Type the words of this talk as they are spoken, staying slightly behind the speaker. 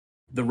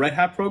The Red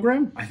Hat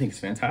program, I think, is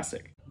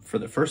fantastic. For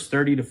the first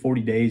 30 to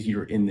 40 days,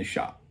 you're in the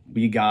shop.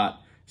 We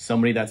got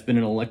somebody that's been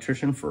an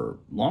electrician for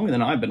longer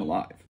than I've been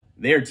alive.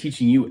 They are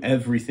teaching you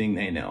everything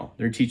they know.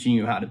 They're teaching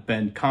you how to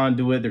bend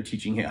conduit. They're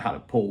teaching you how to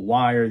pull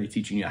wire. They're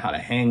teaching you how to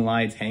hang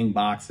lights, hang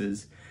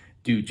boxes,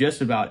 do just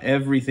about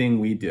everything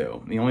we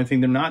do. The only thing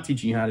they're not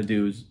teaching you how to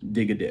do is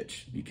dig a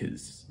ditch,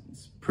 because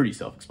it's pretty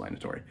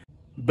self-explanatory.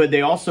 But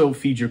they also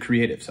feed your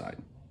creative side.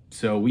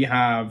 So we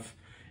have,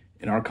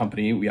 in our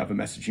company, we have a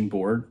messaging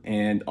board,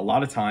 and a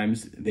lot of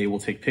times they will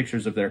take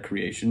pictures of their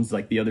creations.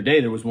 Like the other day,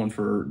 there was one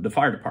for the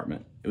fire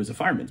department. It was a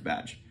fireman's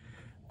badge.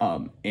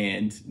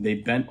 And they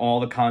bent all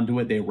the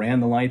conduit, they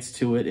ran the lights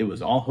to it, it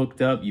was all hooked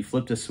up, you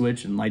flipped a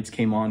switch and lights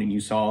came on and you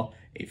saw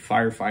a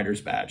firefighter's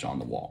badge on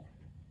the wall.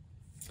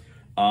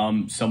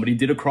 Somebody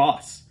did a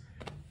cross.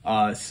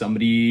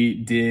 Somebody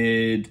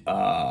did,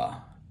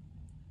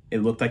 it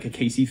looked like a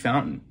KC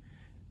fountain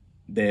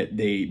that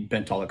they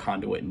bent all the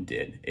conduit and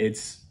did.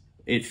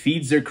 It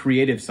feeds their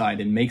creative side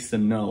and makes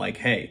them know, like,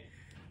 hey,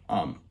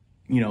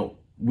 you know,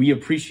 we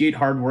appreciate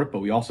hard work, but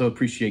we also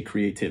appreciate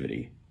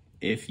creativity.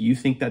 If you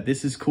think that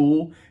this is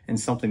cool and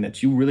something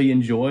that you really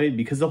enjoy,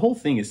 because the whole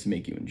thing is to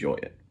make you enjoy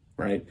it,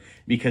 right?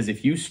 Because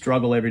if you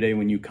struggle every day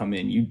when you come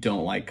in, you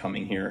don't like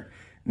coming here,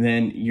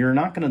 then you're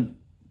not going to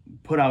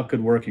put out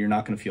good work and you're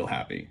not going to feel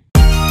happy.